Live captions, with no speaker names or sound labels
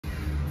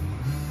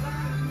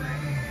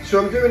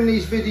So I'm doing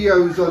these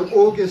videos on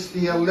August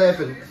the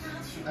 11th.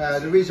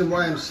 The reason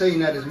why I'm saying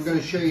that is I'm going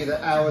to show you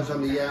the hours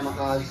on the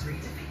Yamahas.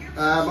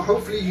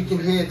 Hopefully you can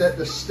hear that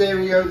the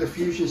stereo, the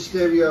Fusion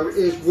stereo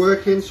is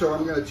working, so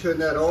I'm going to turn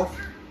that off.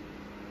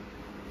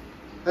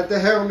 At the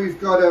helm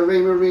we've got a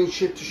Raymarine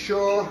ship to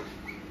shore,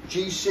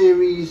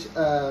 G-series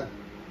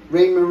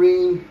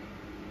Raymarine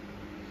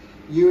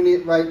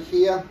unit right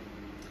here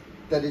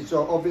that is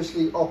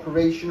obviously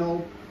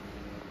operational.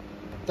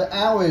 The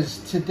hours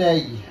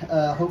today,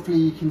 hopefully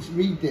you can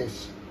read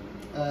this,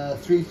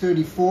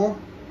 3:34.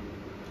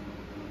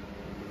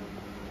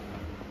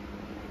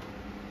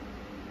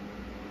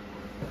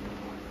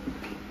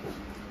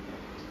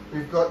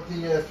 We've got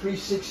the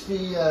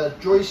 360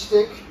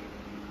 joystick,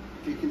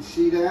 if you can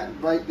see that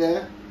right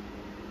there.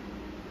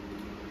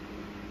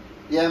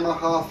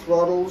 Yamaha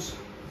throttles.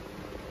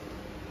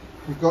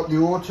 We've got the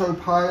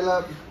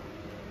autopilot,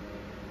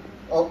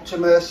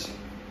 Optimus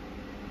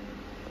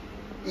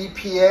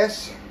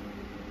EPS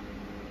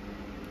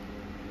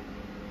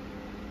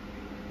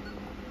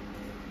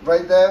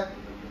right there.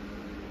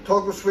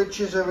 Toggle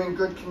switches are in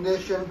good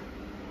condition.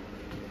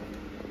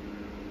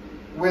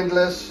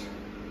 Windlass.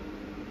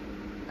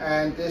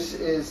 And this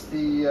is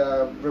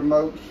the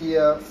remote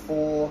here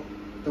for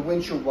the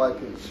windshield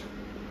wipers.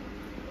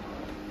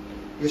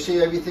 You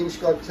see everything's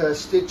got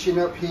stitching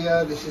up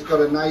here. This has got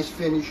a nice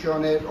finish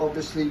on it.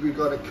 Obviously we've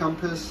got a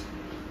compass.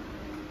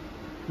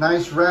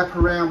 Nice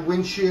wraparound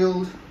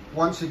windshield.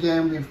 Once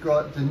again we've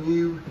got the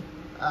new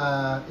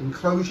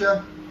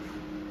enclosure.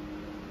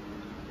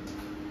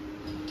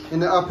 In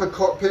the upper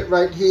cockpit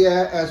right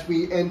here, as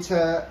we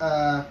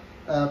enter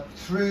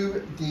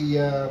through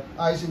the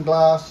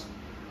isinglass,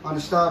 on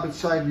the starboard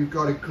side we've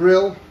got a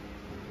grill.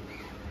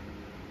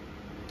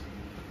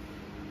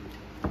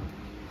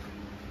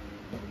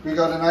 We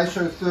got an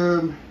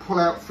Isotherm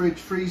pull-out fridge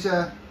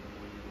freezer.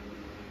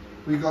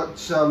 We got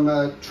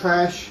some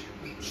trash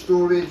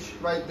storage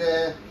right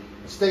there.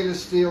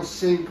 Stainless steel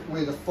sink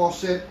with a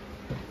faucet.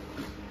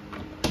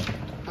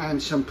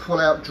 And some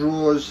pull-out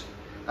drawers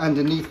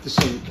underneath the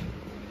sink.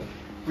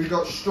 We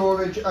got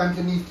storage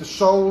underneath the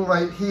sole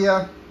right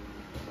here.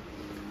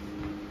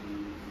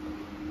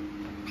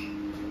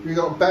 We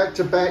got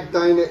back-to-back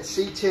dinette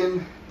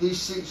seating.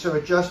 These seats are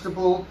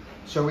adjustable,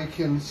 so we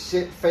can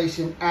sit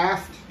facing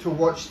aft to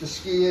watch the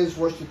skiers,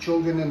 watch the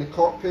children in the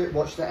cockpit,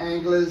 watch the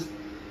anglers.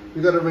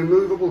 We've got a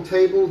removable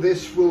table.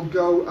 This will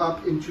go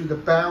up into the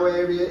bow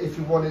area if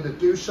you wanted to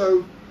do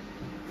so.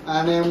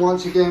 And then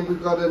once again,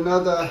 we've got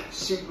another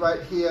seat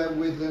right here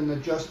with an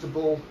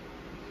adjustable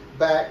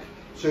back,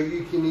 so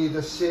you can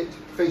either sit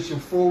facing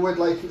forward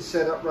like it's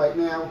set up right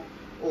now,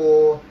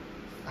 or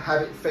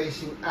have it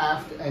facing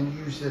aft and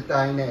use the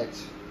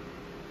dinette.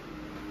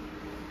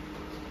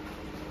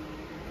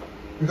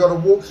 We've got a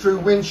walk-through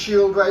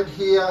windshield right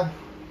here.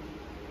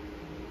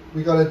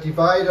 We've got a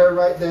divider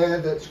right there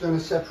that's going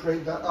to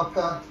separate the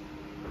upper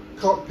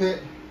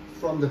cockpit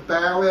from the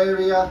bow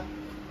area.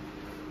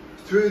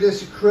 Through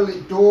this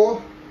acrylic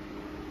door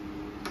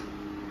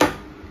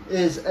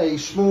is a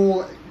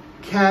small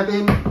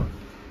cabin.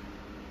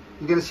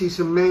 You're going to see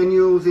some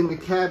manuals in the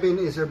cabin.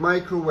 Is a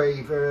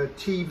microwave, a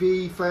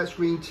TV, flat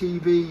screen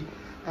TV,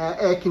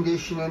 air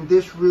conditioning.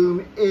 This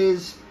room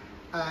is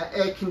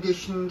air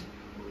conditioned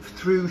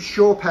through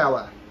shore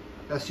power.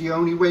 That's the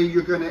only way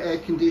you're going to air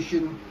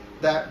condition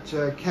that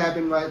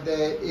cabin right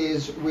there,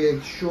 is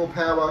with shore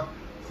power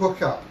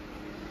hookup.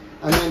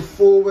 And then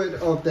forward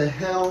of the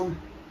helm,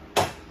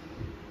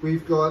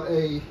 we've got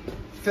a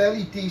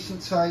fairly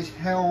decent sized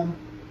helm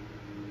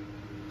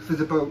for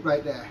the boat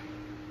right there.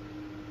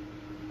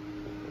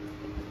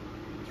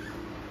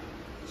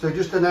 So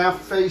just an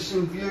aft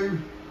facing view.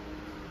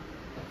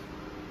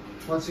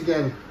 Once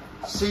again,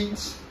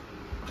 seats.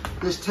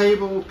 This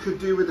table could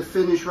do with the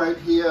finish right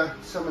here.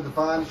 Some of the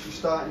varnish is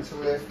starting to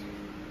lift.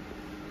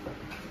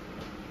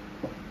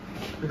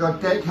 We've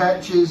got deck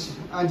hatches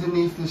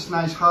underneath this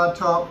nice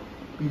hardtop.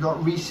 We've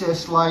got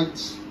recessed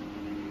lights.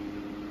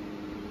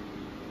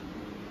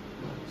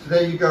 So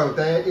there you go.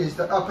 There is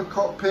the upper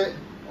cockpit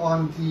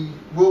on the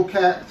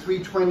Wheelcat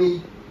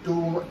 320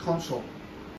 dual console.